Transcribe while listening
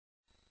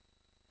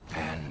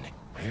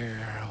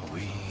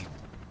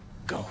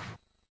go.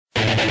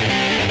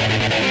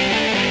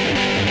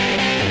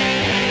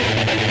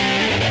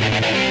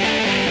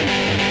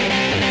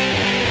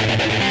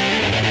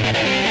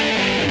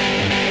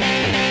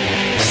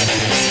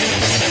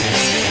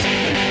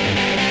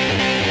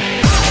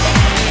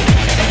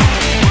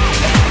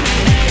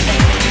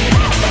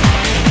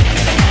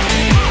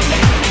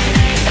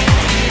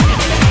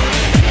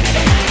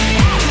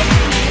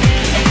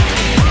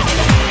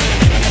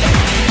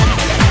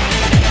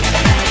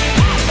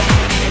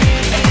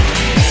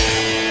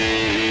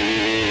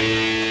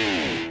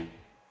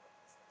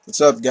 What's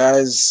up,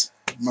 guys?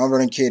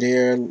 Marvin and Kid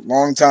here.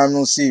 Long time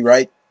no see,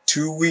 right?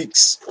 2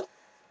 weeks.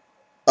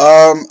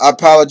 I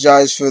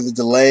apologize for the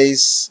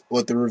delays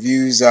with the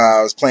reviews.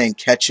 I was playing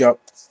catch up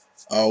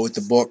with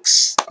the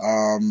books.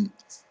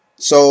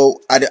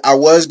 So I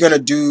was gonna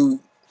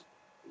do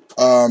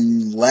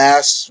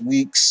last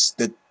week's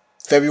the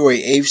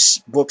February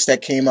 8th books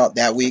that came out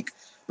that week,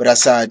 but I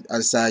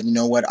decided, you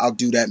know what? I'll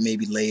do that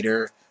maybe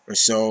later or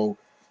so.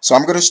 So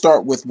I'm gonna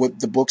start with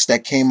the books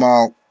that came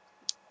out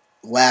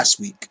last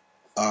week,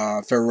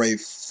 February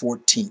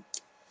 14th.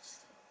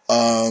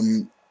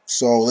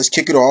 So let's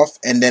kick it off,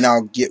 and then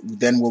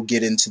we'll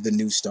get into the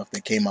new stuff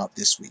that came out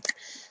this week.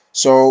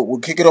 So we'll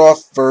kick it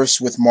off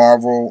first with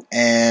Marvel,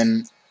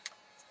 and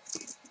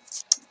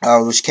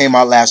which came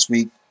out last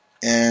week,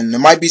 and there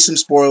might be some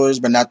spoilers,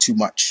 but not too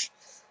much.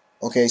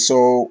 Okay,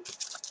 so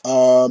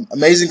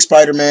Amazing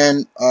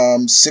Spider-Man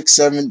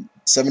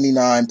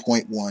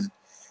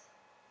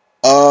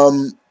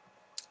 679.1.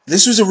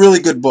 This was a really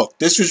good book.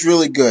 This was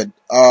really good.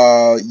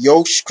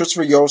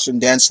 Christopher Yost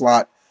and Dan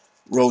Slott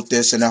wrote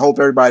this, and I hope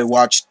everybody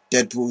watched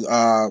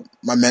Deadpool,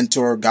 my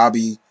mentor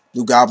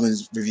Blue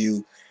Goblin's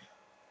review.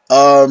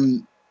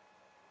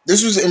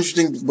 This was an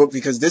interesting book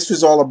because this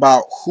was all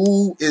about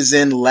who is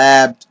in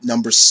lab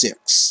number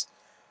 6,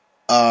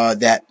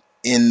 that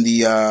in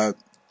the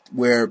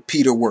where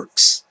Peter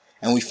works,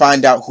 and we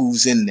find out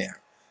who's in there.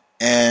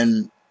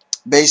 And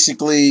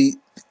basically,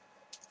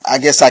 I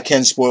guess I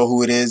can spoil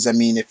who it is. I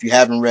mean, if you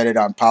haven't read it,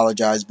 I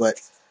apologize. But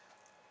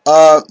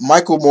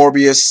Michael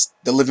Morbius,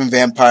 the living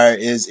vampire,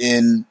 is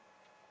in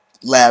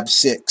Lab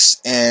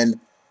 6. And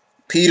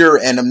Peter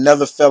and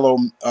another fellow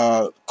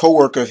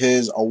co-worker of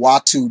his,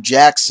 Awatu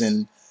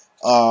Jackson,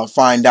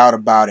 find out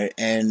about it.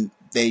 And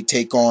they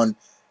take on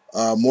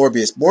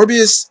Morbius.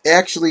 Morbius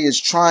actually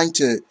is trying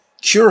to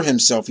cure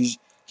himself. He's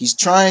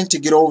trying to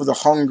get over the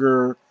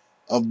hunger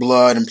of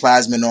blood and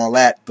plasma and all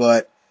that.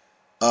 But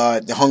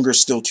the hunger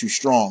is still too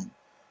strong.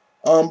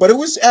 But it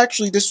was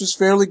actually, this was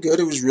fairly good.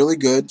 It was really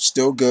good,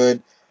 still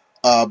good.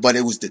 But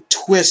it was the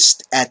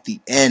twist at the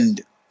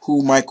end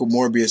who Michael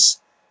Morbius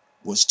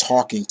was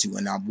talking to.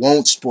 And I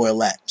won't spoil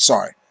that.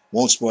 Sorry,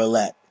 won't spoil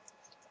that.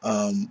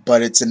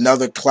 But it's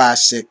another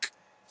classic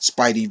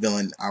Spidey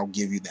villain. I'll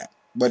give you that.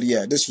 But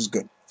yeah, this was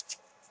good.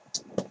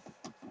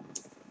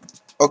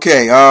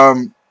 Okay,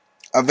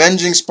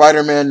 Avenging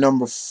Spider-Man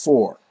number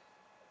 4.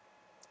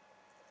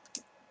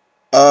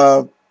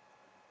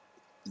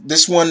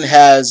 This one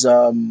has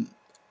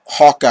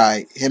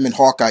Hawkeye, him and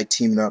Hawkeye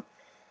teaming up.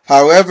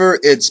 However,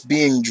 it's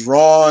being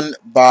drawn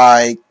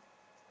by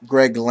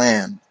Greg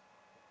Land.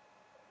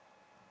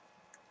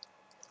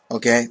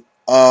 Okay.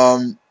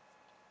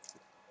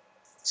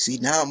 See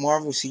now,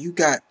 Marvel. See, you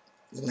got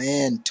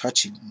Land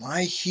touching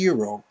my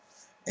hero,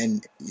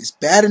 and it's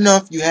bad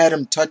enough you had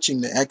him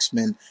touching the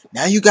X-Men.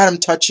 Now you got him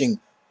touching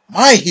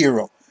my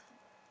hero.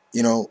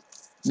 You know,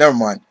 never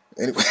mind.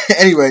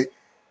 Anyway.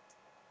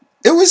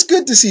 It was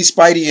good to see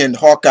Spidey and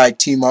Hawkeye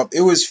team up.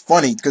 It was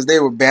funny because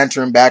they were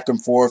bantering back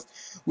and forth.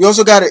 We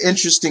also got an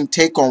interesting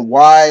take on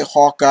why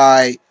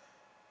Hawkeye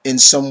in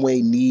some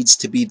way needs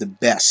to be the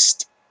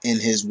best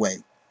in his way.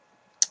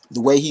 The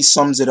way he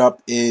sums it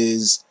up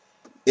is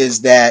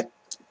that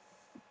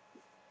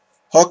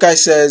Hawkeye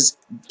says,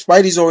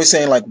 Spidey's always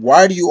saying, like,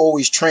 why do you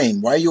always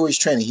train? Why are you always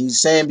training?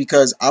 He's saying,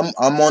 because I'm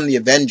on the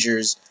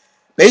Avengers.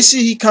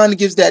 Basically, he kind of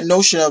gives that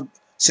notion of,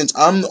 since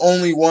I'm the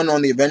only one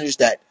on the Avengers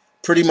that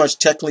pretty much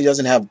technically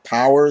doesn't have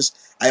powers,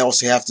 I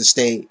also have to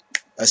stay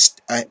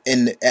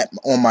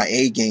on my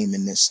A game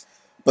in this.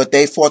 But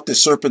they fought the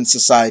Serpent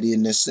Society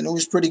in this, and it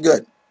was pretty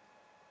good.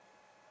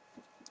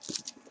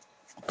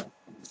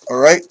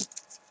 Alright.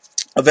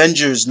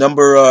 Avengers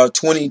number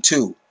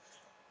 22.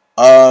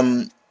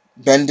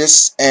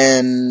 Bendis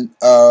and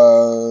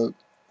Guidis,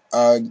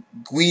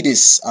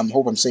 I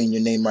hope I'm saying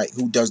your name right,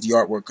 who does the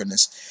artwork on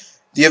this.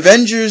 The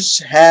Avengers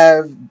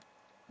have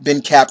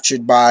been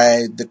captured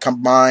by the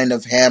combine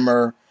of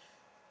Hammer,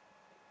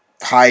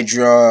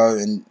 Hydra,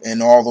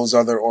 and all those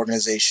other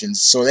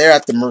organizations. So they're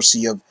at the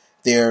mercy of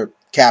their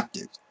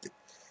captive.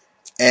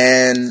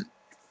 And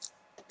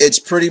it's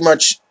pretty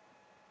much,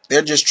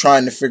 they're just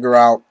trying to figure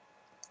out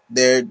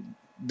the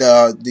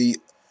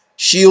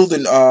Shield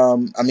and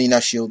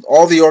not Shield,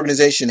 all the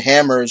organization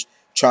Hammers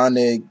trying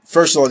to,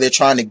 first of all, they're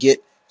trying to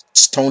get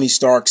Tony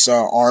Stark's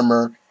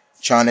armor,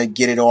 trying to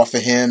get it off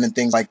of him and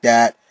things like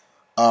that.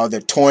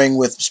 They're toying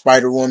with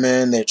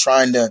Spider-Woman. They're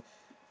trying to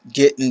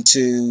get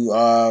into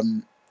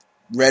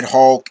Red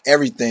Hulk,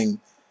 everything.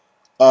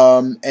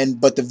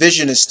 But the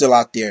Vision is still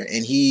out there,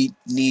 and he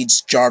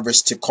needs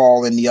Jarvis to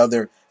call in the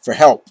other for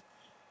help.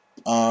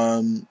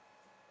 And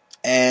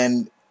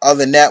other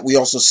than that, we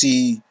also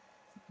see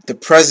the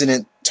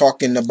president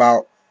talking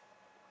about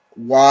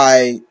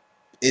why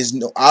is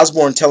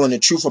Osborn telling the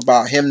truth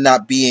about him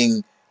not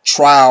being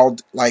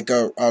trialed like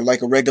a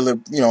regular,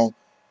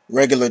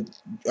 regular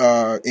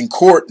in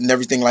court and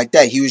everything like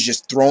that. He was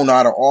just thrown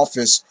out of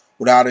office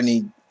without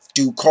any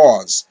due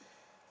cause,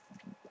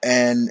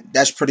 and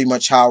that's pretty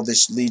much how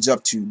this leads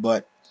up to.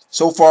 But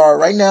so far,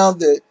 right now,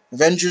 the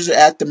Avengers are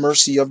at the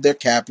mercy of their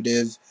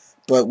captive,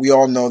 but we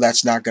all know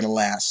that's not going to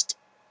last.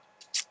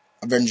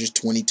 Avengers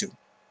 22.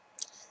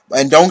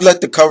 And don't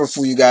let the cover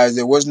fool you guys.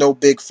 There was no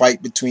big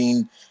fight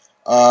between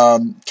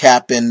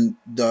Cap and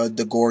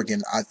the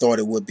Gorgon. I thought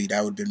it would be.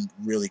 That would have been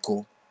really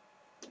cool.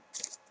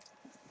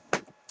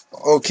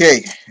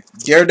 Okay,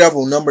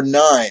 Daredevil number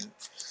 9.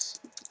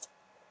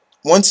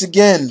 Once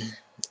again,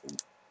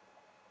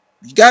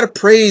 you gotta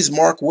praise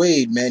Mark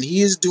Waid, man.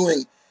 He's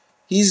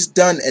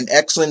done an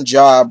excellent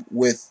job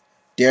with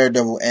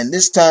Daredevil, and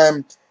this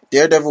time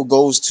Daredevil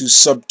goes to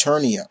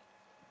Subternia.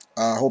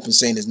 I hope I'm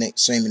saying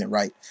saying it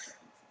right.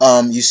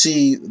 You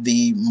see,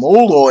 the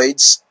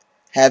Moloids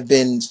have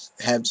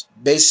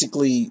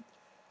basically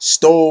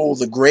stole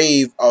the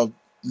grave of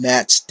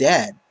Matt's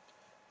dad,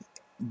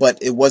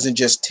 but it wasn't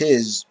just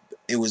his.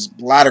 It was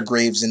a lot of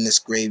graves in this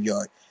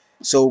graveyard.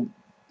 So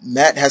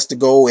Matt has to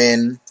go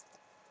in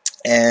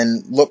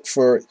and look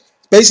for.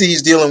 Basically,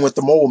 he's dealing with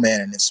the Mole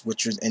Man in this,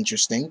 which is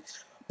interesting.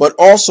 But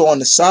also on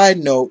the side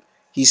note,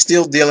 he's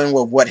still dealing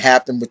with what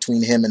happened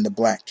between him and the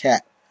Black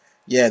Cat.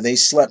 Yeah, they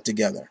slept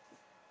together.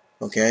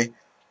 Okay.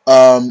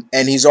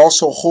 And he's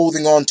also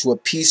holding on to a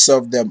piece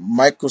of the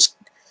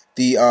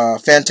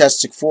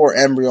Fantastic Four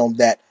embryo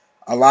that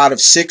a lot of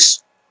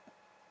 6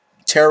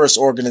 terrorist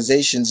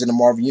organizations in the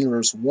Marvel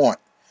Universe want.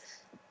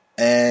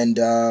 And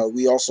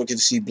we also can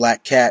see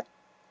Black Cat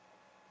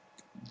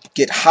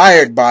get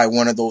hired by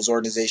one of those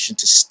organizations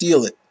to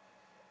steal it.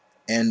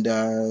 And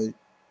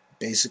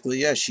basically,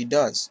 yeah, she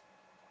does.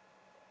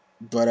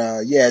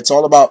 But yeah, it's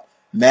all about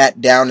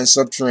Matt down in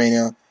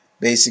Subterranea,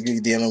 basically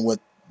dealing with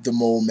the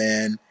Mole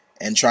Man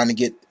and trying to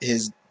get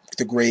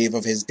the grave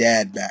of his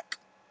dad back.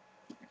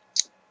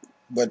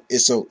 But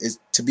it's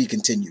to be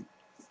continued.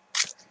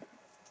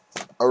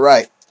 All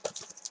right,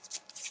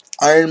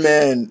 Iron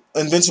Man,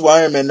 Invincible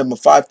Iron Man number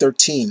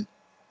 513.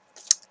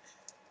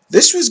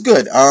 This was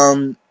good.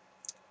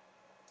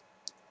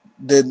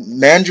 The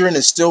Mandarin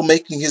is still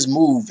making his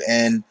move,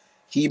 and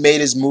he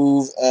made his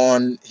move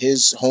on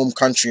his home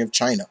country of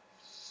China,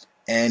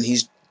 and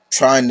he's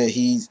trying to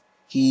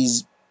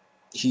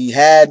he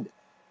had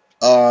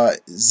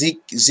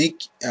Zeke Zane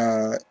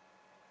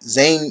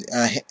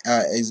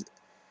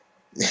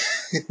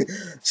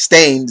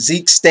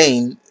Zeke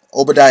Stain,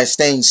 Obadiah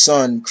Stane's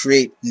son,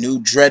 create new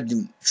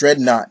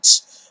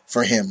dreadnoughts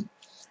for him.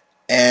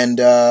 And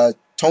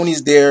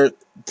Tony's there,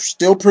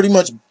 still pretty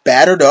much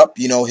battered up.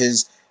 You know,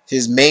 his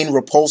main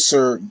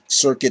repulsor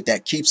circuit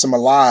that keeps him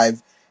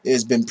alive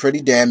has been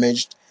pretty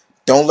damaged.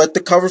 Don't let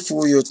the cover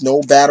fool you. It's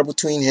no battle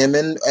between him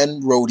and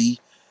Rhodey,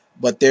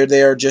 but they're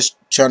there just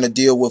trying to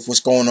deal with what's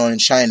going on in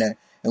China.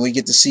 And we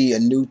get to see a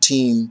new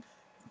team,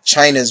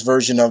 China's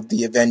version of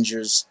the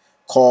Avengers,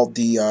 called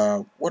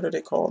the what are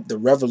they called? The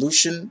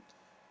Revolution,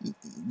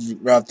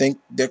 I think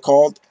they're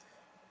called.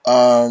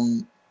 But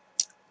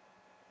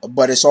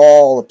it's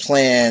all a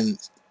plan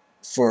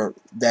for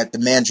that the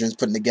Mandarin's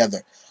putting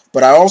together.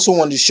 But I also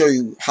wanted to show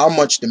you how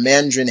much the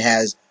Mandarin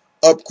has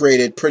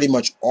upgraded pretty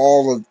much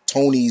all of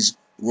Tony's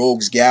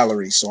rogues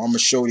gallery. So I'm gonna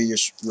show you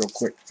this real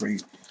quick for you.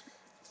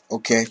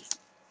 Okay.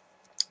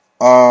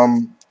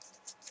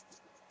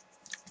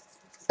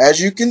 As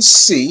you can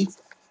see,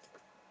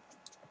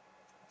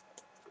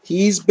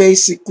 he's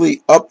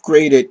basically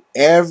upgraded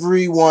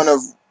every one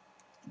of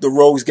the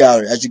rogues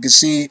gallery. As you can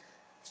see,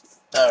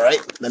 all right,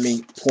 let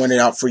me point it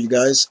out for you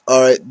guys.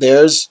 All right,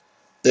 there's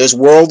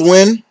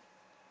Whirlwind,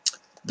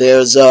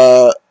 there's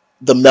the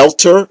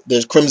Melter,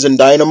 there's Crimson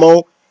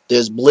Dynamo,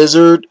 there's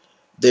Blizzard,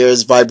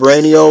 there's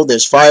Vibranio,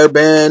 there's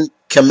Fireband,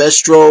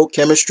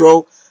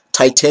 Chemistro,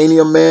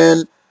 Titanium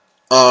Man,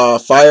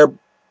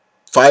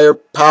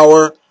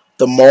 Firepower,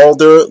 the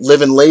Mulder,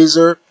 Living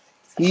Laser.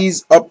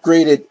 He's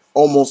upgraded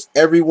almost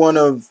every one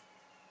of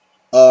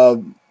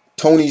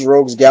Tony's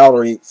Rogues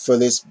Gallery for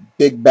this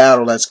big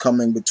battle that's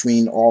coming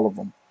between all of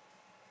them.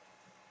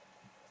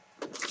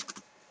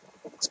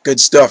 It's good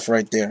stuff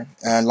right there.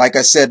 And like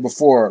I said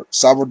before,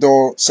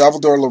 Salvador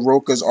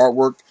LaRocca's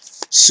artwork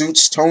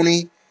suits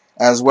Tony,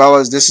 as well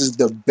as this is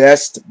the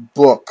best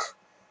book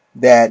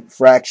that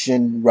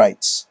Fraction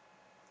writes.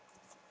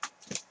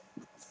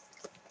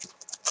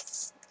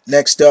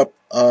 Next up,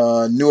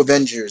 New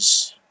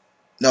Avengers,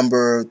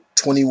 number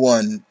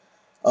 21.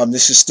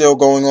 This is still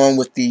going on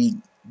with the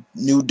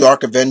new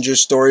Dark Avengers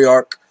story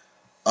arc.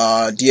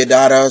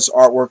 Diodata's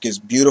artwork is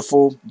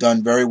beautiful,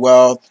 done very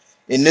well.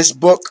 In this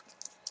book,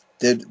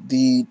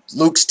 the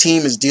Luke's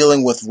team is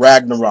dealing with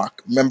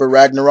Ragnarok. Remember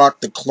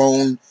Ragnarok, the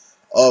clone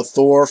of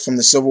Thor from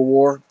the Civil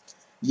War?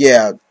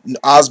 yeah,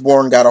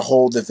 Osborn got a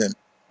hold of him,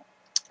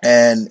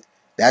 and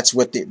that's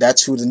who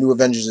the new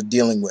Avengers are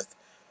dealing with.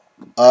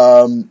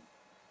 Um,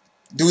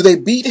 do they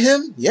beat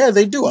him? Yeah,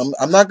 they do.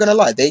 I'm not gonna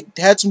lie. They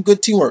had some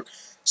good teamwork.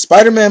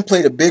 Spider-Man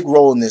played a big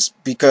role in this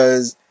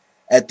because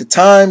at the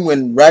time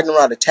when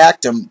Ragnarok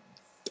attacked him,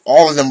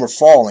 all of them were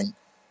falling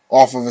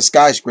off of a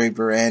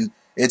skyscraper, and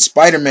it's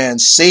Spider-Man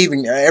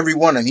saving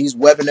everyone, and he's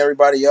webbing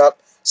everybody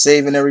up,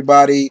 saving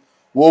everybody.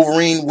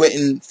 Wolverine went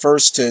in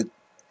first to,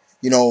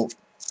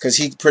 because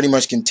he pretty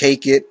much can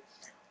take it.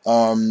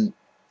 Um,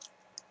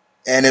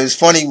 and it was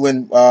funny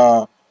when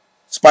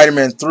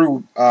Spider-Man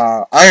threw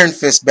Iron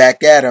Fist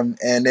back at him,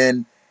 and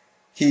then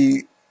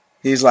he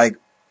he's like,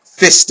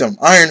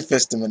 Iron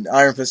Fist him, and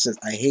Iron Fist says,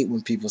 "I hate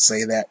when people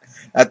say that."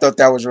 I thought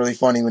that was really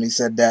funny when he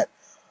said that.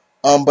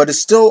 But it's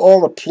still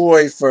all a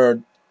ploy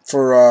for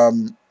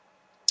um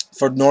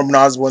for Norman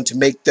Osborn to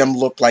make them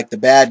look like the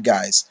bad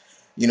guys.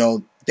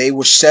 They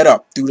were set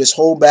up through this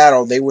whole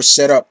battle. They were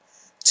set up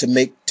to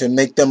make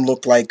them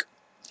look like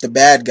the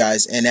bad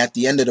guys. And at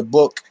the end of the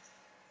book,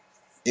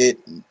 it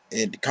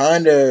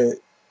kind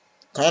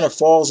of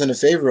falls in the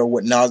favor of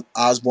what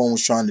Osborn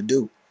was trying to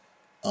do.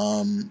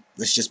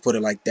 Let's just put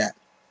it like that.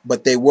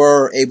 But they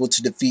were able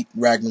to defeat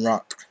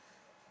Ragnarok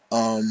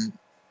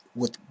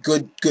with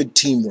good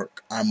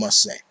teamwork, I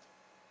must say.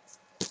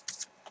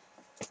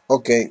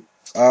 Okay.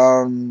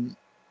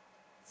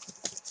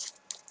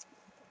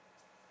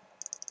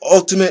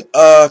 Ultimate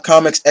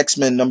Comics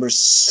X-Men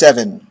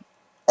 #7.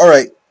 All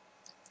right.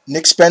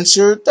 Nick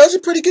Spencer does a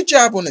pretty good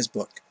job on this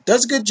book.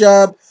 Does a good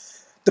job.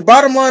 The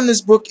bottom line in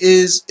this book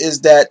is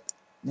that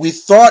we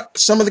thought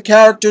some of the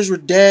characters were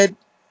dead.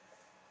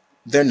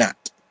 They're not.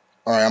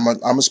 All right,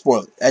 I'm a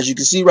spoiler. As you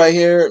can see right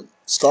here,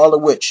 Scarlet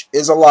Witch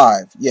is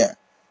alive. Yeah,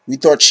 we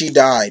thought she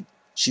died.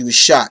 She was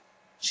shot.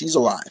 She's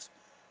alive.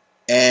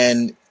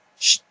 And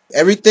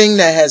everything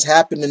that has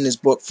happened in this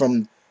book,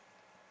 from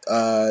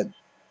a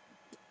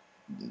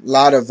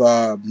lot of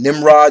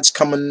Nimrods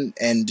coming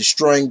and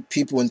destroying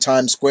people in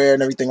Times Square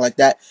and everything like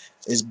that,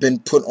 has been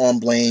put on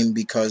blame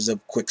because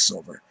of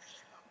Quicksilver.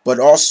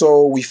 But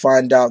also, we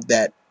find out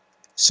that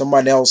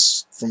someone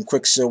else from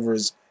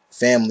Quicksilver's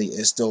family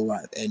is still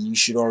alive, and you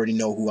should already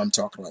know who I'm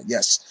talking about.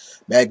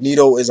 Yes,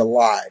 Magneto is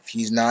alive.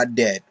 He's not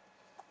dead.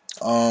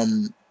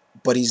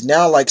 But he's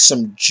now like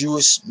some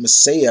Jewish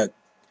messiah,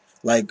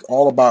 like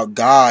all about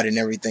God and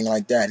everything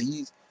like that.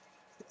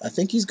 I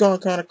think he's gone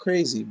kind of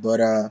crazy, but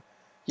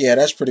yeah,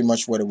 that's pretty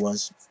much what it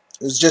was.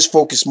 It was just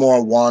focused more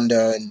on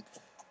Wanda and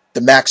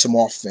the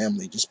Maximoff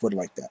family. Just put it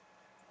like that.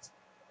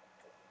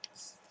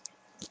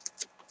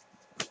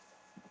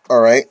 All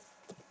right.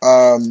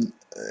 Um,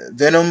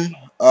 Venom.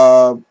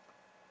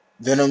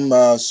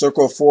 Venom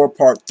Circle of 4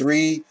 Part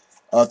 3,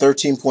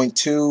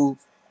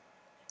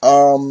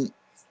 13.2.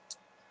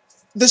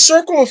 The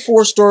Circle of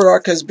 4 story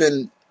arc has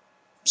been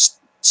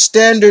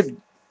standard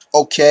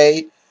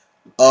okay.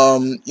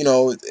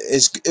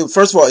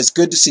 First of all, it's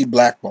good to see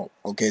Black Bolt.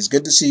 Okay, it's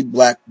good to see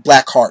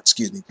Blackheart,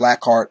 excuse me,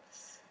 Blackheart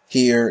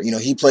here.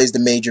 He plays the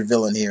major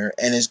villain here,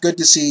 and it's good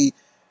to see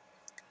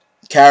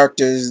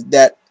characters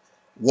that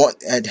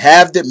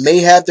may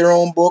have their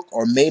own book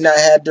or may not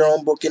have their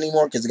own book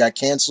anymore because it got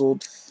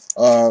canceled.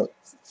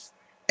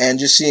 And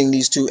just seeing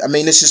these two, I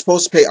mean, this is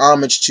supposed to pay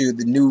homage to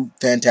the new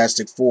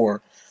Fantastic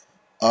Four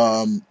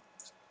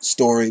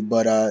story,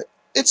 but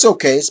it's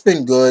okay. It's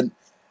been good,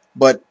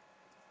 but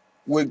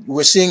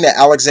we're seeing that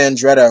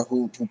Alexandretta,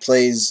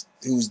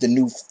 who's the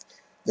new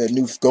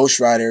Ghost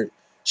Rider,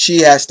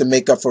 she has to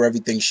make up for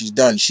everything she's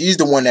done. She's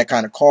the one that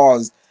kind of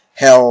caused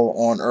hell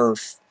on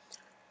Earth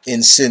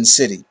in Sin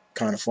City.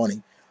 Kind of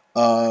funny,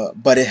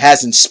 but it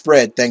hasn't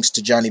spread thanks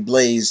to Johnny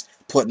Blaze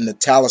putting the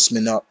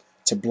talisman up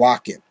to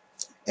block it,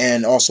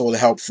 and also the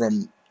help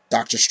from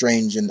Doctor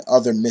Strange and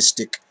other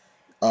mystic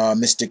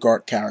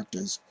art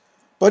characters.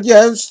 But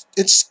yeah,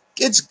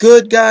 it's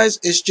good, guys.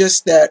 It's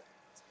just that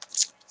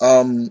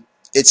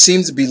it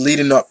seems to be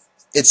leading up.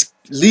 It's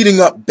leading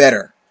up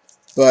better,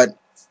 but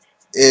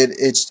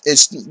it's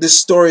this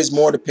story is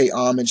more to pay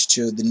homage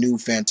to the new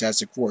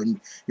Fantastic Four. You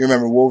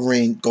remember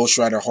Wolverine, Ghost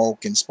Rider,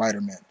 Hulk, and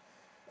Spider-Man,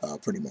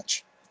 pretty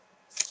much.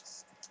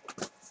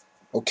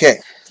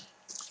 Okay.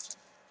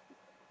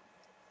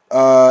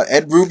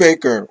 Ed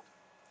Brubaker.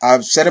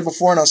 I've said it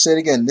before and I'll say it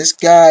again. This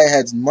guy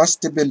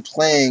must have been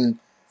playing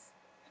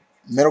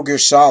Metal Gear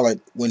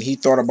Solid when he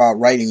thought about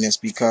writing this,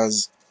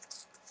 because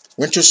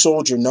Winter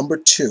Soldier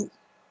 #2.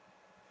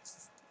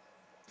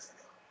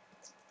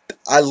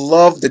 I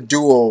love the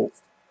duo,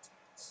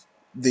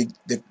 the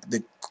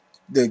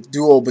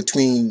duo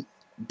between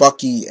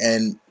Bucky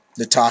and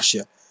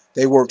Natasha.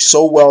 They work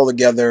so well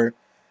together,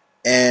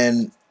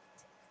 and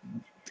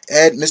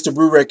Mr.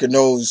 Brubaker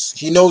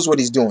knows what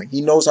he's doing.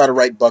 He knows how to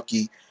write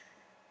Bucky,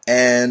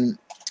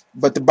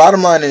 but the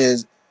bottom line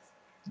is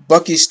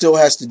Bucky still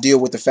has to deal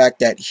with the fact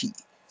that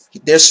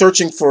they're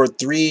searching for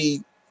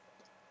 3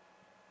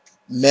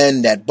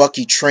 men that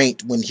Bucky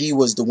trained when he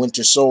was the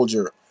Winter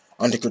Soldier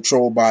under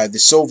control by the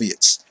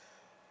Soviets.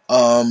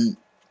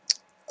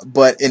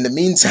 But in the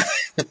meantime,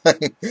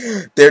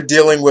 they're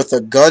dealing with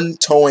a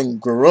gun-towing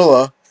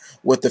gorilla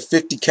with a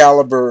 50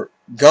 caliber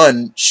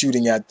gun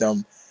shooting at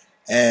them.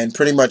 And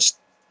pretty much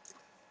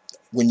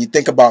when you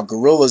think about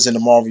gorillas in the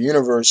Marvel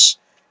Universe,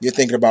 you're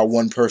thinking about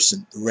one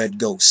person, the Red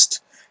Ghost.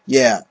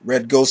 Yeah,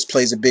 Red Ghost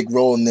plays a big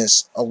role in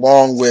this,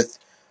 along with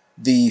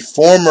the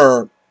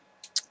former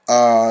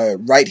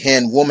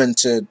right-hand woman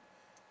to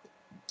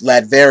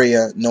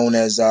Latveria, known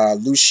as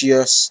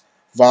Lucius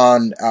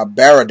von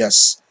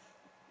Baradas,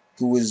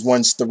 who was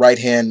once the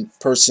right-hand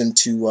person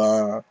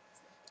to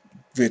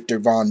Victor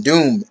Von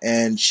Doom.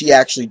 And she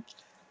actually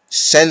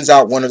sends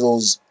out one of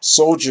those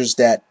soldiers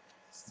that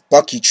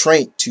Bucky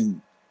trained to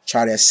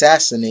try to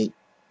assassinate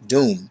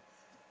Doom.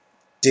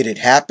 Did it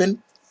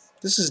happen?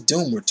 This is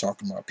Doom we're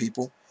talking about,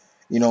 people.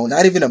 You know,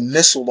 not even a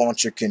missile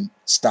launcher can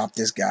stop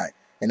this guy.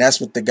 And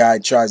that's what the guy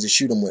tries to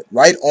shoot him with.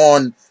 Right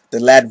on the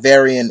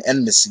Latverian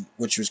embassy,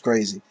 which was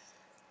crazy.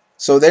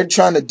 So they're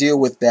trying to deal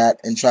with that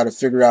and try to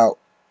figure out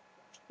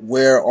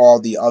where are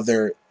the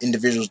other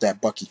individuals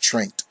that Bucky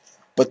trained.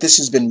 But this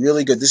has been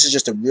really good. This is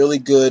just a really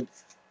good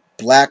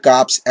Black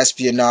Ops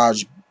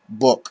espionage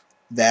book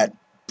that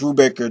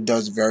Brubaker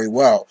does very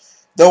well.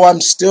 Though I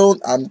don't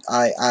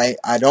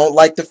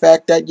like the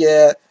fact that,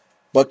 yeah,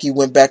 Bucky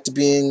went back to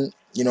being,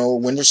 you know,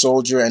 Winter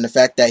Soldier, and the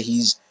fact that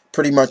he's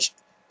pretty much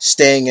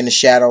staying in the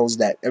shadows,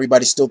 that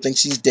everybody still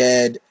thinks he's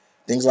dead,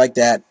 things like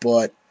that.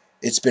 But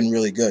it's been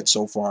really good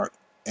so far,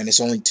 and it's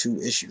only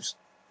 2 issues.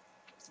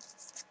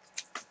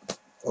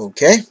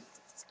 Okay,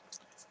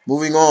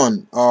 moving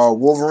on.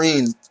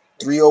 Wolverine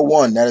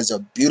 301. That is a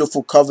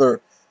beautiful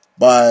cover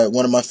by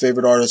one of my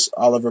favorite artists,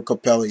 Oliver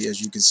Capelli. As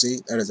you can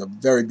see, that is a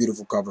very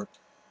beautiful cover.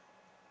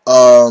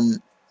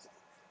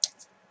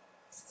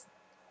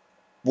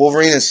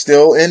 Wolverine is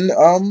still in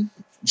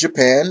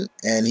Japan,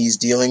 and he's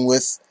dealing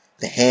with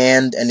the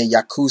Hand and the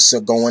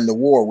Yakuza going to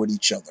war with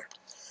each other.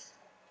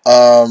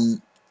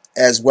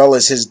 As well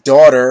as his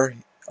daughter,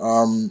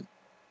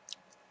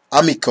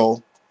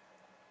 Amiko,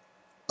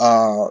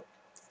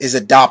 his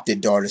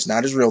adopted daughter, it's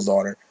not his real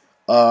daughter,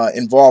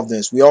 involved in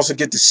this. We also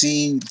get to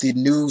see the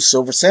new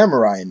Silver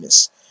Samurai in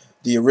this.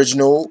 The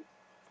original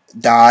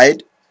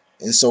died,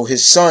 and so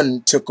his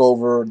son took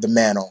over the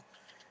mantle.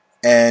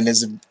 And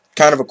there's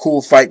kind of a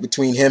cool fight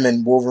between him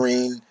and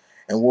Wolverine.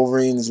 And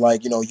Wolverine's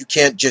like, you know, you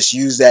can't just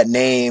use that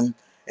name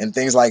and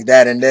things like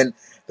that. And then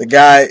the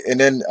guy, and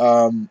then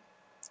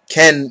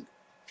Ken,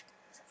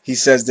 he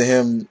says to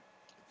him,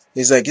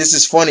 he's like, this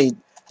is funny,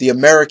 the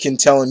American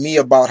telling me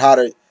about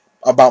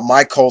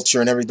my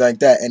culture and everything like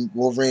that. And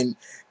Wolverine,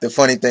 the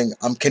funny thing,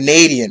 I'm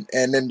Canadian.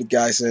 And then the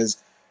guy says,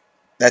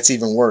 that's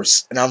even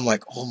worse. And I'm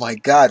like, oh my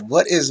God,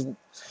 why do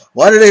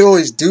they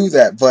always do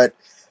that? But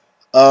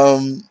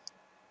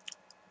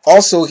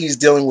also he's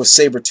dealing with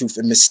Sabretooth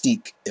and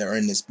Mystique are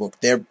in this book.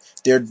 They're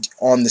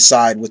on the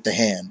side with the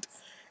Hand.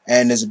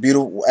 And there's a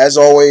beautiful, as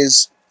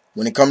always,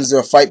 when it comes to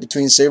a fight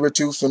between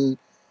Sabretooth and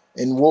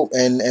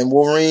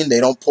Wolverine, they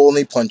don't pull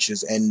any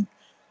punches. And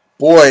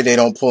boy, they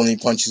don't pull any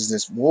punches.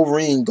 This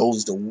Wolverine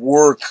goes to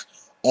work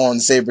on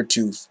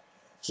Sabretooth.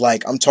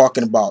 Like, I'm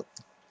talking about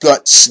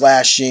gut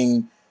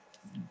slashing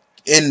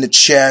in the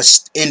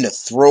chest, in the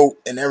throat,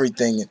 and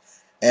everything.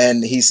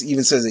 And he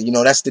even says that, you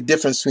know, that's the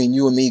difference between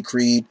you and me,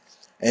 Creed.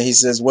 And he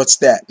says, what's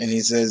that? And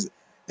he says,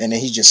 and then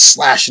he's just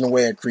slashing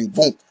away at Creed.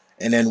 Boom.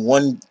 And then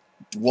one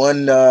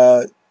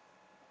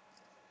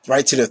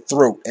right to the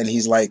throat. And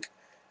he's like,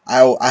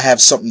 I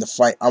have something to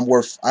fight.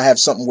 I have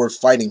something worth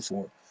fighting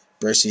for.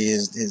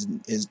 Versus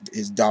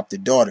his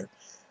adopted daughter.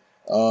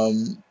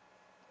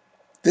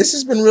 This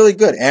has been really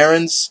good.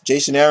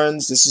 Jason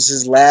Aaron's, this is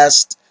his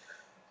last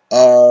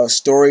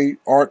story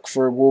arc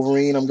for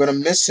Wolverine. I'm gonna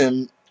miss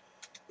him,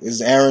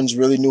 because Aaron's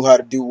really knew how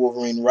to do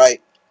Wolverine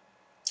right.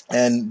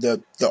 And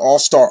the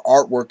all-star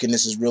artwork in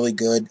this is really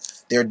good.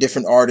 There are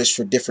different artists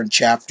for different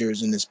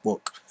chapters in this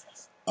book.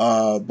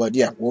 But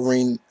yeah,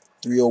 Wolverine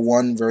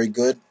 301, very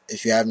good.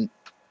 If you haven't,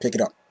 pick it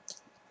up.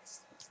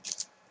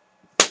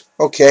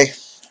 Okay.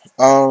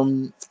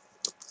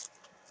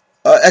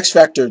 X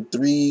Factor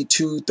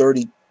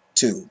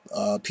 3232.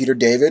 Peter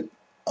David.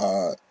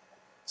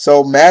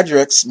 So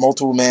Madrix,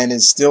 Multiple Man,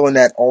 is still in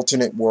that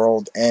alternate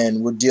world,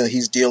 and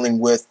he's dealing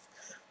with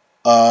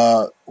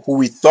who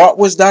we thought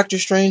was Doctor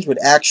Strange, but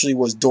actually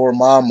was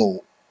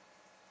Dormammu,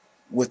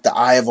 with the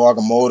Eye of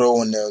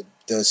Agamotto and the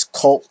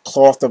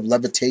cloth of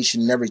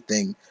levitation and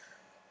everything.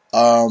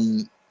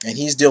 And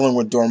he's dealing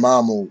with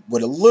Dormammu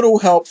with a little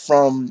help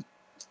from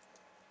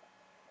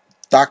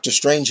Doctor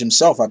Strange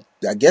himself, I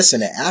guess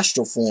in an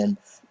astral form.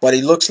 But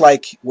he looks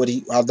like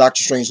how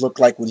Doctor Strange looked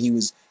like when he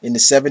was in the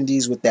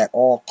 70s with that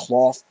all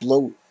cloth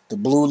blue, the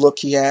blue look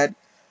he had.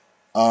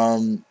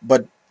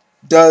 But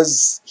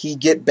does he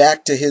get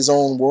back to his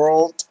own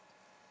world?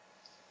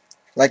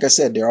 Like I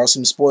said, there are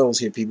some spoils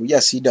here, people.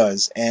 Yes, he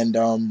does.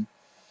 And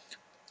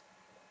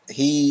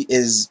he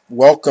is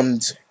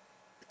welcomed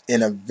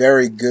in a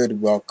very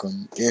good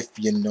welcome, if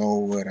you know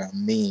what I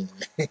mean,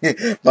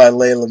 by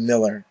Layla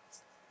Miller.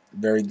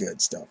 Very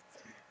good stuff.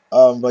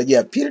 But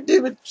yeah, Peter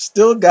David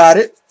still got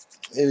it.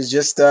 It was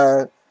just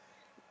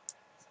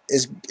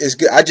is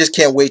good. I just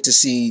can't wait to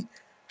see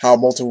how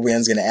Multiple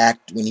Man's gonna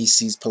act when he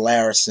sees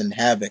Polaris and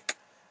Havoc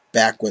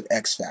back with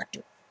X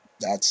Factor.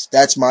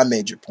 That's my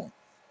major point.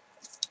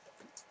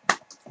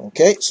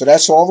 Okay, so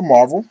that's all the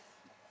Marvel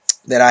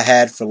that I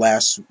had for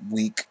last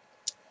week.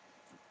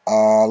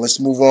 Let's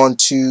move on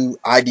to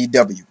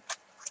IDW,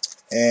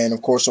 and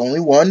of course only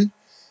one,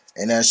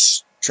 and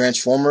that's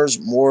Transformers: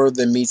 More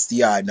Than Meets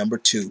the Eye,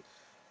 #2.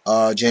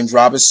 James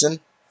Robinson.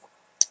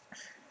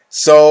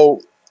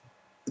 So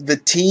the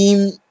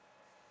team,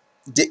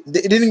 it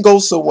didn't go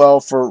so well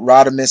for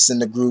Rodimus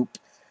and the group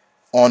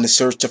on the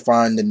search to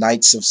find the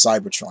Knights of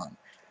Cybertron.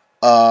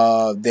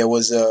 There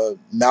was a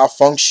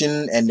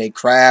malfunction and they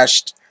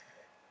crashed,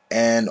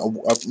 and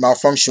a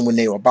malfunction when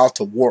they were about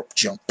to warp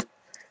jump.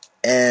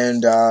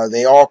 And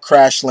they all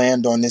crash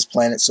land on this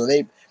planet. So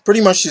they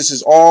pretty much, this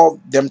is all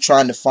them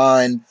trying to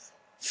find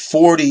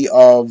 40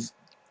 of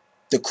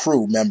the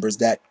crew members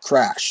that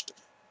crashed.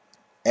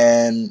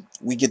 And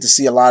we get to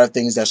see a lot of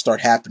things that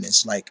start happening.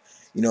 It's like,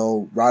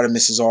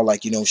 Rodimus is all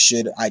like,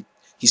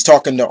 he's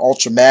talking to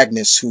Ultra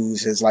Magnus,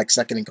 who's his like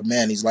second in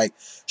command. He's like,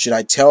 should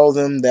I tell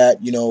them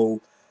that,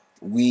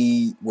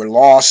 we were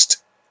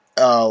lost,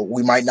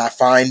 we might not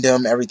find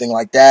them, everything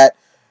like that,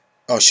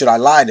 or should I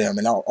lie to him?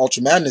 And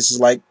Ultra Magnus is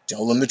like,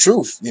 tell them the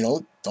truth,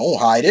 don't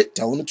hide it,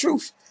 tell them the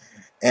truth.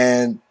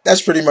 And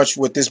that's pretty much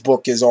what this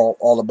book is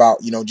all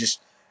about, just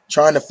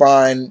trying to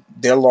find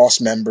their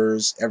lost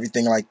members,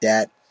 everything like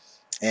that,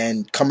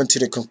 and coming to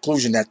the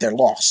conclusion that they're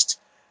lost.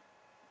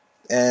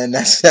 And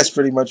that's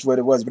pretty much what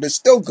it was. But it's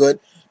still good.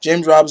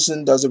 James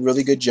Robinson does a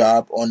really good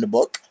job on the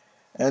book.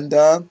 And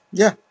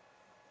yeah.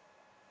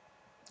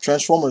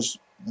 Transformers: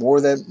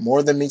 More Than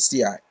Meets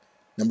the Eye,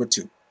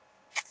 #2.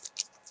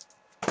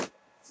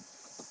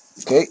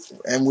 Okay,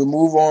 and we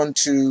move on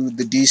to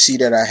the DC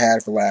that I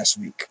had for last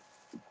week.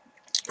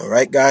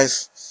 Alright,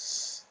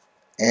 guys.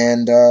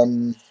 And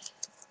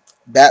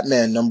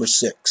Batman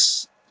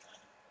 #6.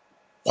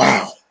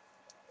 Wow.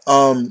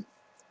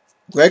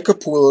 Greg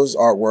Capullo's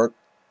artwork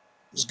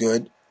was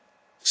good.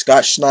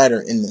 Scott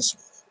Snyder in this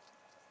one.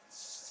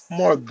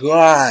 Oh my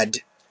God.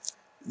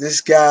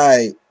 This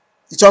guy,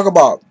 you talk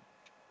about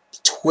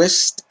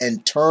twists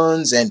and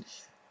turns and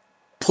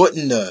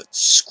putting the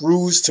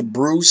screws to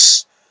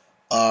Bruce,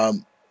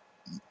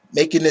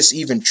 making this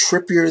even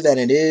trippier than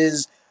it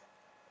is,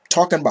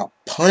 talking about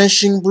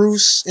punishing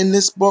Bruce in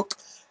this book.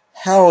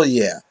 Hell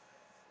yeah.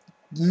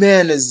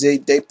 Man,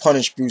 they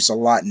punish Bruce a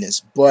lot in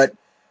this,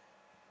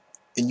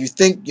 and you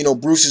think,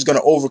 Bruce is going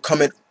to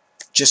overcome it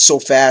just so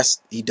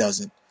fast. He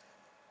doesn't.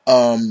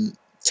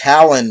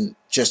 Talon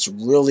just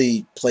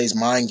really plays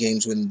mind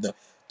games with the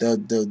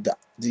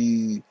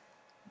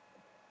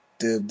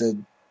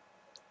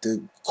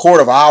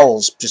Court of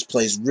Owls just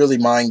plays really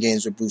mind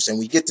games with Bruce, and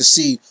we get to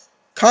see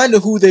kind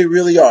of who they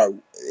really are.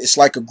 It's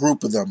like a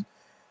group of them.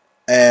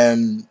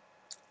 And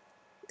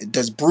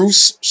does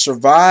Bruce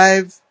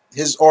survive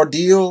his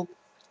ordeal?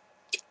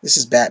 This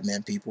is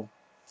Batman, people.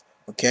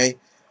 Okay?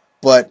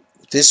 But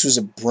this was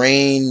a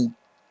brain,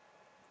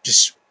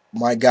 just,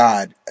 my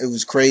God, it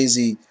was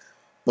crazy,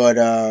 but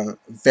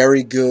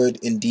very good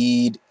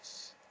indeed.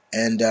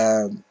 And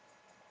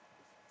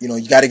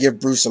you got to give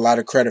Bruce a lot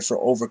of credit for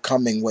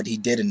overcoming what he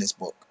did in this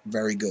book.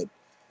 Very good.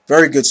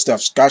 Very good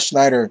stuff. Scott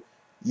Snyder,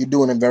 you're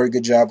doing a very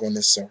good job on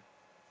this, sir.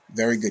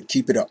 Very good.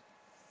 Keep it up.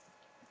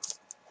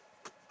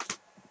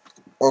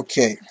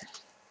 Okay.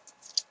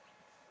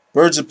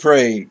 Birds of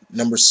Prey,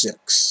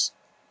 #6.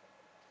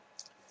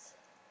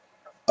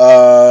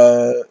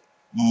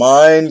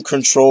 Mind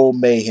Control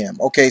Mayhem.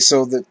 Okay,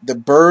 so the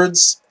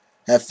birds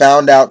have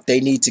found out they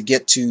need to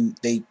get to,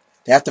 they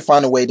have to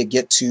find a way to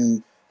get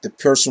to the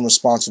person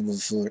responsible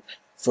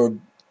for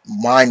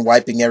mind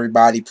wiping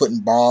everybody, putting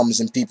bombs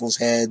in people's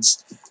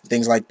heads,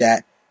 things like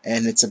that.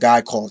 And it's a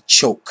guy called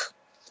Choke.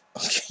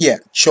 Okay, yeah,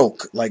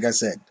 Choke, like I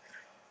said.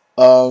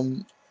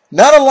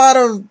 Not a lot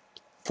of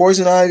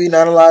Poison Ivy,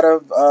 not a lot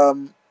of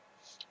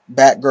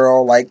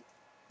Batgirl, like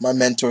my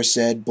mentor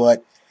said,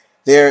 but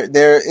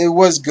it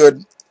was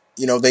good.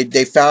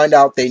 They found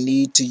out they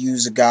need to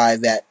use a guy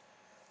that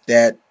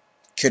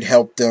could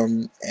help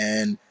them,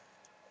 and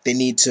they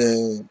need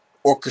to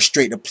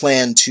orchestrate a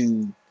plan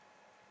to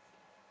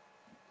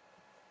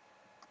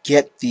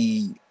get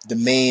the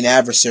main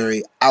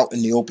adversary out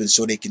in the open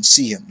so they can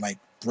see him, like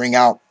bring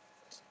out,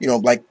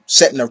 like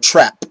setting a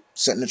trap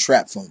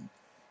for him.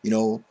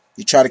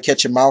 You try to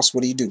catch a mouse,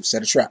 what do?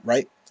 Set a trap,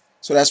 right?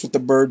 So that's what the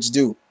birds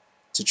do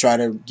to try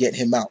to get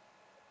him out.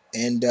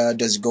 And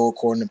does it go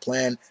according to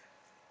plan?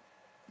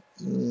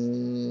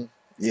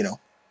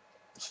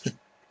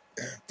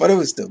 But it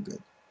was still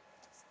good.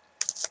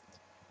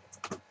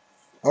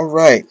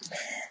 Alright.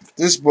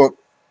 This book,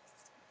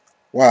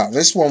 wow,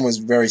 this one was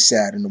very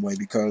sad in a way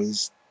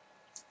because,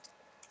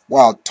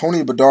 wow,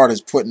 Tony Bedard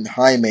is putting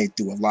Jaime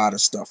through a lot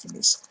of stuff in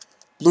this.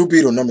 Blue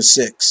Beetle,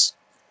 #6.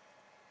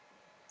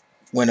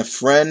 When a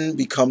friend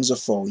becomes a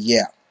foe.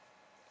 Yeah.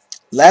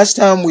 In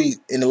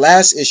the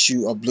last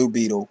issue of Blue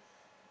Beetle,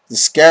 the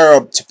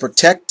Scarab, to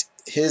protect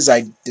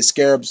the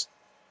Scarab's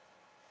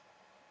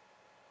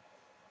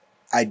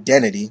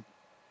identity,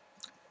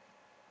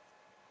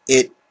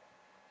 it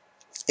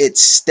it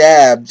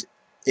stabbed,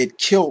 it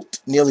killed,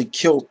 nearly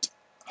killed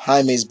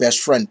Jaime's best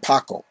friend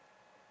Paco,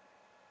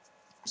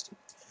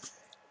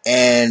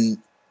 and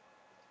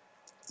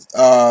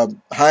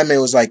Jaime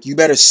was like, "You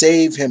better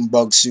save him,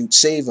 Bug Suit,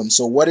 save him."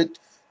 So what did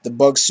the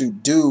Bug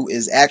Suit do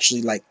is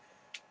actually like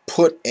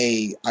put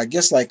a, I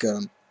guess like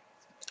a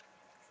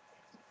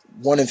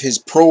one of his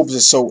probes or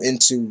so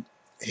into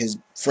his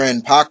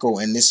friend Paco,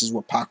 and this is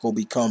what Paco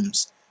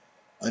becomes,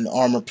 an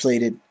armor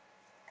plated,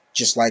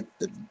 just like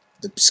the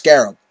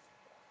Scarab.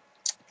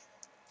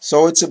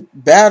 So it's a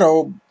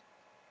battle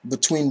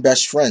between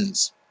best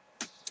friends.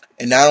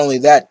 And not only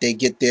that, they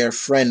get their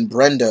friend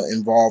Brenda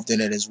involved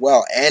in it as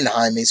well, and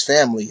Jaime's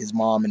family, his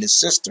mom and his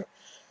sister.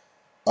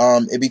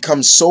 It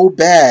becomes so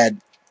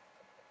bad,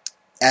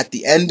 at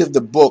the end of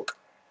the book,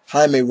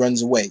 Jaime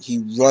runs away. He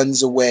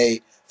runs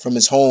away from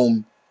his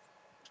home,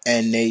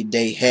 and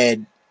they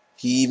head.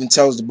 He even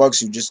tells the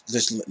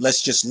Bugsuit,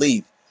 let's just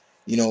leave,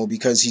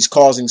 because he's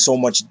causing so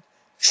much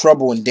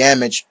trouble and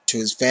damage to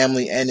his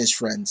family and his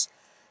friends,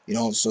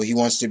 so he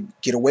wants to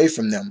get away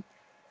from them.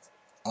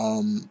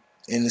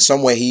 In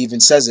some way, he even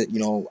says it,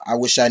 I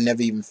wish I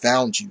never even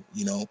found you,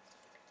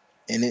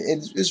 and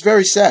it's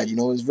very sad,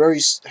 it's very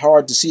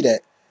hard to see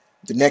that.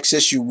 The next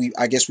issue,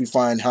 I guess we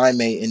find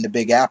Jaime in the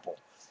Big Apple,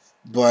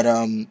 but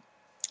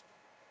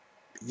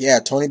yeah,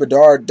 Tony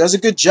Bedard does a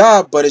good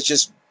job, but it's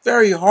just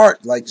very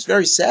hard, like it's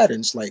very sad, and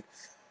it's like,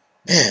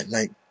 man,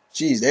 like,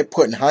 geez, they're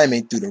putting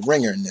Jaime through the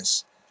ringer in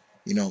this,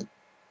 you know.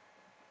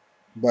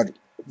 But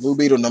Blue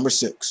Beetle number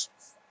 6.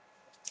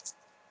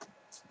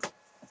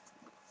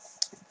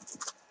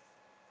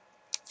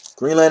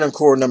 Green Lantern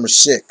Corps number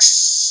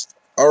 6.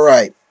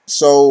 Alright,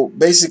 so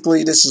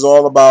basically this is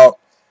all about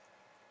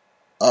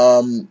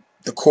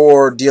the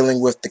Corps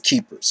dealing with the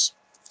Keepers.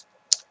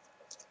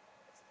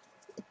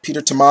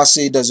 Peter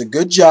Tomasi does a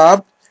good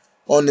job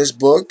on this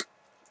book.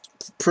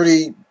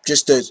 Pretty,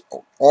 just a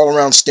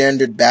all-around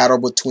standard battle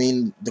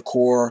between the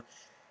Corps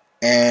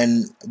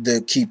and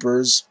the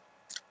Keepers.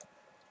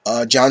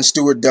 John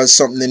Stewart does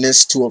something in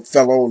this to a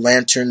fellow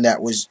Lantern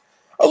that was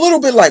a little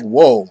bit like,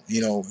 whoa,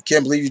 I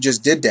can't believe you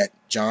just did that,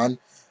 John.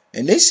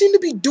 And they seem to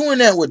be doing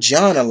that with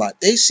John a lot.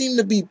 They seem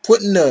to be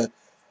putting the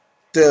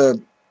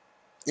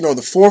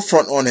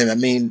forefront on him. I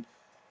mean,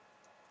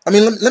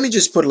 let me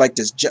just put it like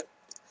this.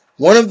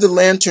 One of the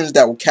Lanterns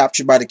that were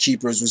captured by the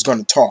Keepers was going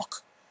to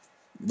talk,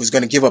 was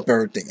going to give up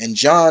everything. And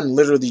John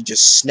literally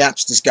just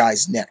snaps this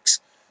guy's neck.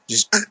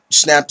 Just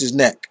snapped his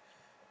neck.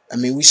 I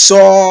mean, we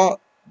saw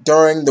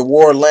during the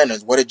War of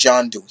Lanterns, what did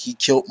John do? He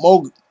killed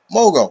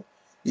Mogo.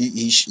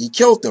 He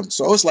killed them.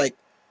 So it's like,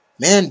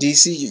 man,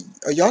 DC,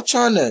 are y'all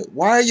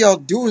why are y'all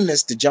doing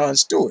this to John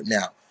Stewart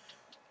now?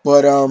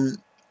 But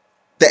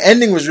the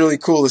ending was really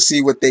cool to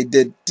see what they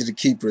did to the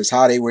Keepers,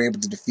 how they were able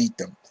to defeat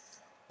them.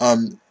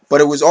 But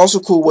it was also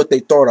cool what they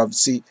thought of.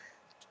 See,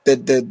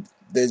 the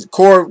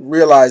Corps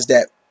realized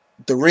that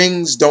the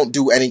rings don't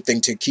do anything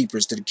to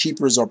Keepers. The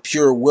Keepers are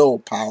pure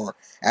willpower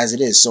as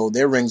it is. So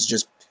their rings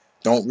just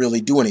don't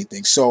really do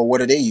anything. So what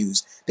do they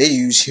use? They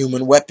use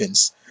human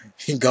weapons,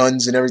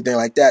 guns and everything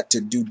like that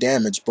to do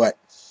damage. But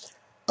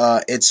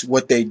it's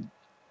what they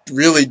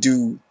really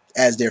do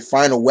as their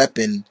final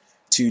weapon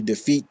to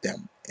defeat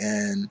them.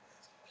 And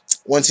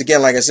once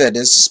again, like I said,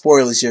 there's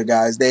spoilers here,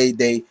 guys.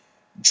 They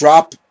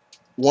drop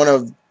one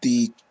of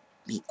the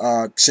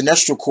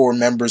Sinestro Corps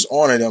members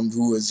on them,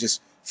 who is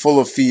just full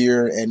of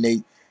fear, and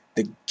the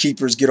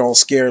Keepers get all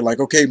scared, like,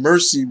 okay,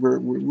 mercy,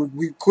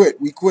 we quit,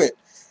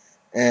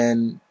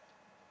 and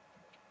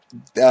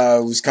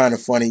it was kind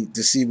of funny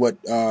to see what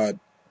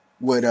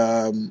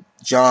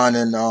John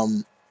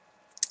and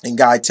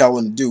Guy tell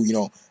him to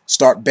do.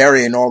 Start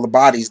burying all the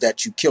bodies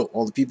that you killed,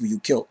 all the people you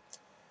killed.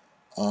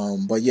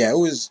 But yeah, it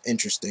was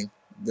interesting,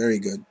 very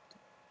good.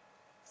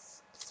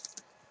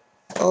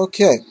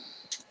 Okay.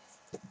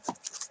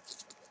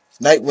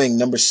 Nightwing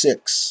number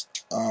 6.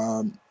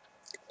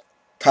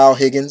 Kyle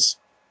Higgins.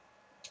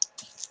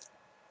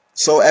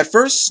 So at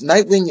first,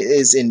 Nightwing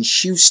is in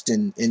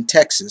Houston, in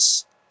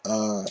Texas.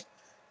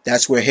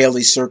 That's where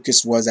Haley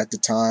Circus was at the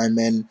time,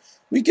 and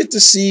we get to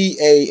see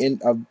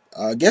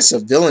I guess a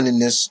villain in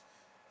this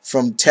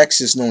from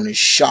Texas known as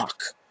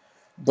Shock.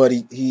 But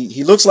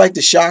he looks like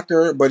the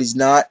Shocker, but he's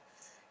not.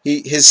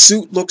 His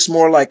suit looks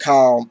more like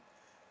how,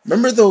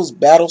 remember those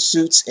battle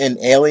suits in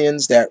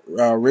Aliens that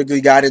Wrigley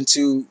got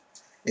into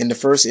in the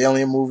first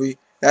Alien movie?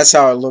 That's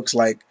how it looks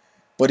like.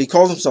 But he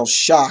calls himself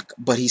Shock,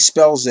 but he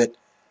spells it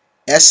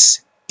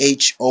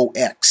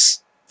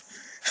SHOX.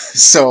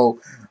 So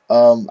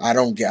I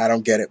don't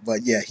get it.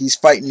 But yeah, he's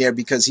fighting there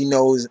because he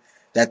knows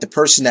that the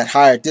person that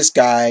hired this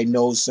guy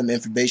knows some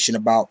information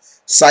about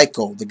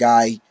Psycho, the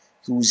guy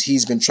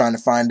he's been trying to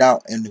find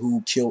out and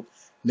who killed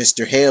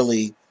Mr.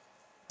 Haley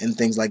and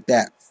things like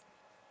that.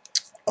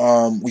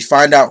 We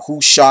find out who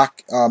Psycho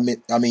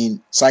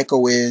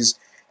is,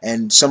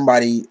 and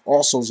somebody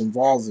also is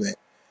involved in it.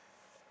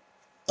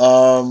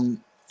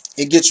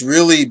 It gets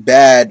really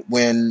bad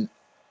when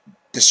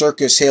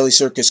the Haley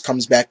Circus,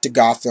 comes back to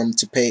Gotham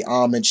to pay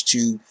homage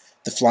to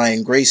the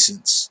Flying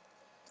Graysons.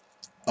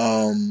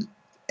 And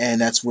and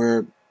that's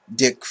where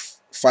Dick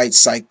fights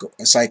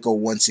Psycho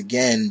once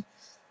again.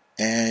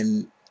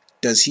 And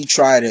does he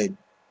try to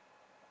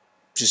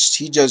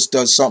he just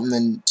does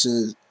something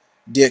to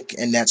Dick,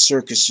 and that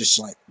circus just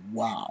like,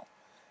 wow,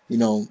 you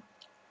know.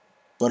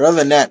 But other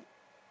than that,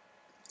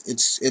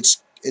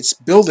 it's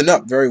building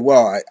up very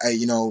well.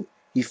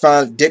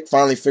 Dick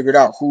finally figured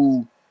out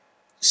who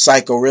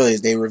Psycho really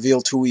is. They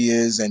revealed who he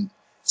is, and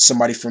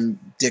somebody from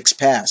Dick's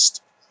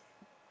past.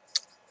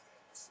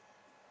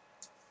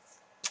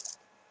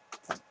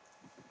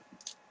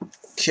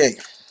 Okay,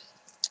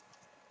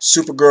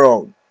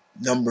 Supergirl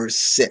number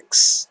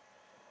 6.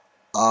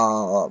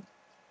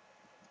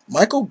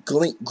 Michael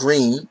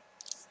Green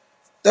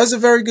does a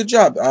very good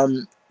job.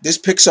 This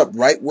picks up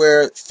right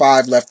where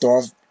 5 left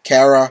off.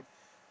 Kara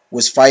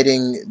was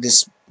fighting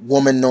this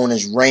woman known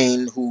as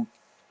Rain, who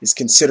is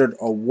considered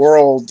a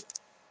world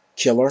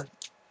killer,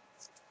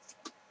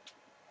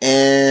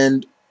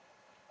 and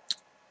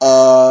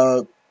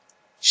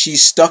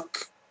she's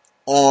stuck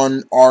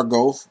on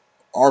Argo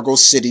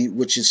City,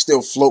 which is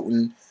still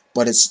floating,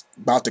 but it's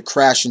about to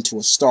crash into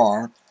a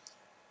star,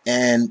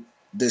 and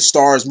the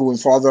star is moving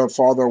farther and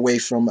farther away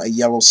from a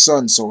yellow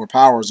sun, so her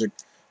powers are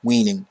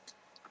waning.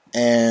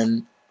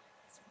 And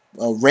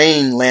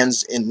Rain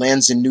lands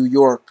in New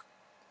York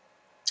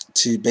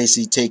to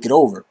basically take it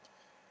over.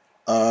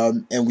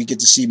 And we get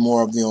to see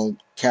more of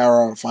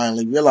Kara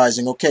finally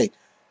realizing, okay,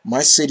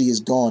 my city is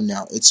gone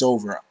now. It's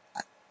over.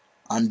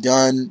 I'm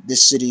done.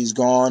 This city is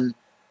gone.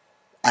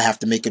 I have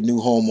to make a new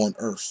home on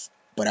Earth,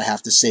 but I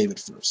have to save it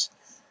first.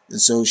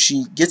 And so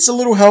she gets a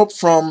little help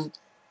from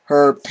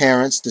her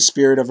parents, the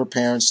spirit of her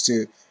parents,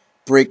 to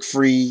break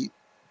free.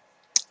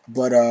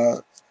 But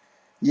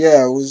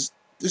yeah, it was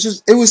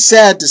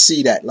sad to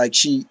see that. Like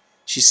she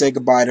said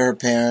goodbye to her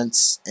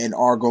parents in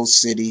Argo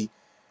City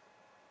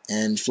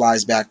and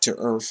flies back to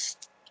Earth.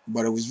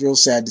 But it was real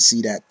sad to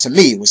see that. To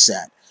me, it was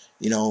sad.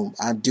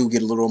 I do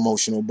get a little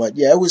emotional, but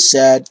yeah, it was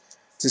sad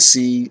to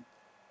see.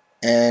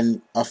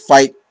 And a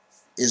fight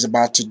is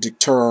about to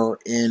deter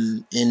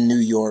in New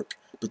York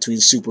between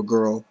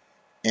Supergirl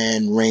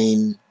and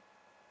Rain.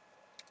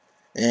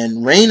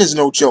 And Rain is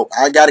no joke.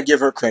 I gotta give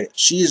her credit.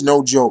 She is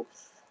no joke.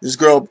 This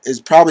girl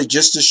is probably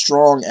just as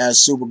strong as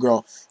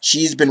Supergirl.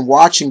 She's been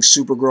watching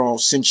Supergirl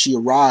since she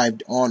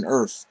arrived on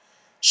Earth.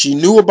 She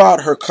knew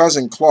about her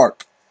cousin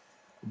Clark,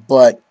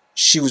 but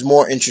she was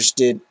more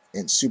interested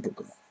in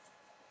Supergirl.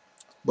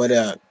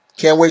 But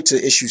can't wait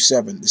to issue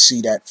 7 to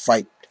see that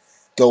fight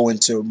go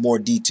into more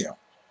detail.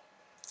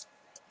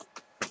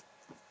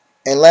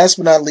 And last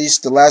but not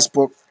least, the last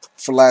book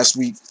for last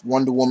week,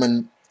 Wonder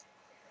Woman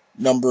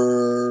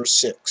number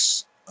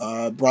 6.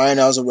 Brian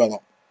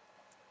Azzarello.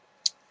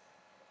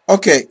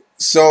 Okay,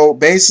 so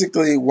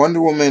basically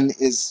Wonder Woman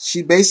in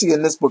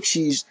this book,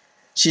 she's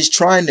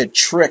trying to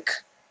trick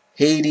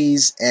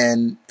Hades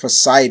and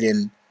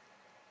Poseidon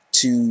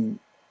to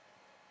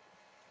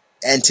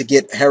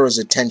get Hera's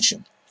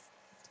attention.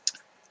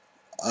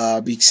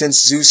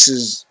 Since Zeus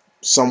is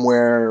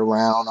somewhere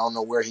around, I don't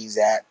know where he's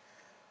at,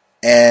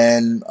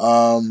 and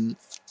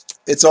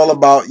it's all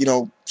about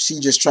she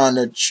just trying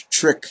to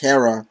trick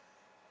Hera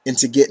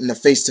into getting a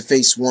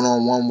face-to-face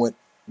one-on-one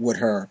with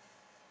her,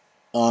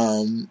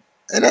 and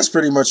that's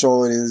pretty much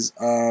all it is.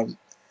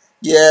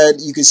 Yeah,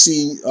 you can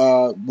see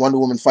Wonder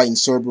Woman fighting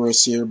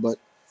Cerberus here, but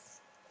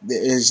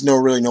there's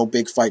really no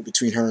big fight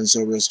between her and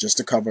Cerberus, just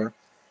a cover.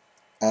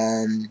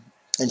 And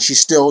she's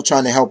still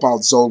trying to help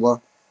out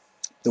Zola,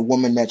 the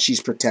woman that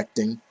she's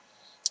protecting,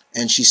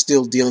 and she's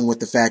still dealing with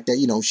the fact that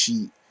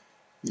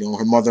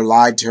her mother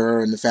lied to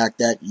her, and the fact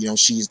that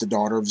she's the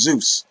daughter of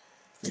Zeus,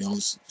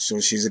 so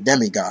she's a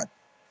demigod.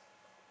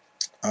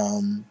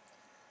 And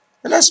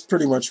that's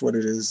pretty much what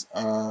it is.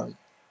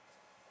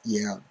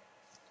 Yeah,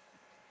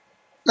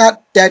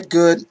 not that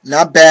good,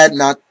 not bad,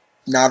 not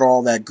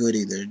all that good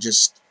either.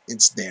 Just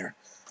it's there.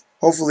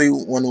 Hopefully,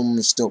 one of them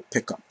will still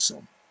pick up.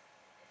 So,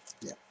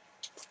 yeah.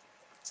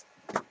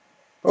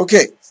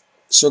 Okay,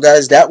 so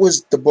guys, that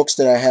was the books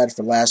that I had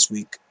for last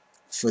week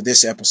for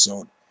this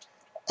episode.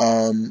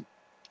 I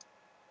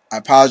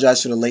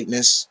apologize for the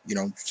lateness.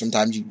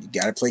 Sometimes you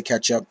gotta play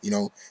catch up.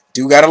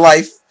 Do got a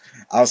life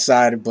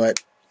outside,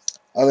 but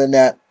other than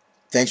that,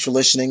 thanks for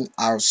listening.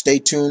 I'll stay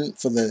tuned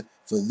for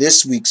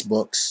this week's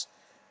books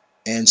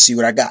and see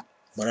what I got.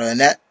 But other than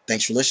that,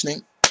 thanks for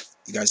listening.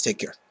 You guys take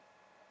care.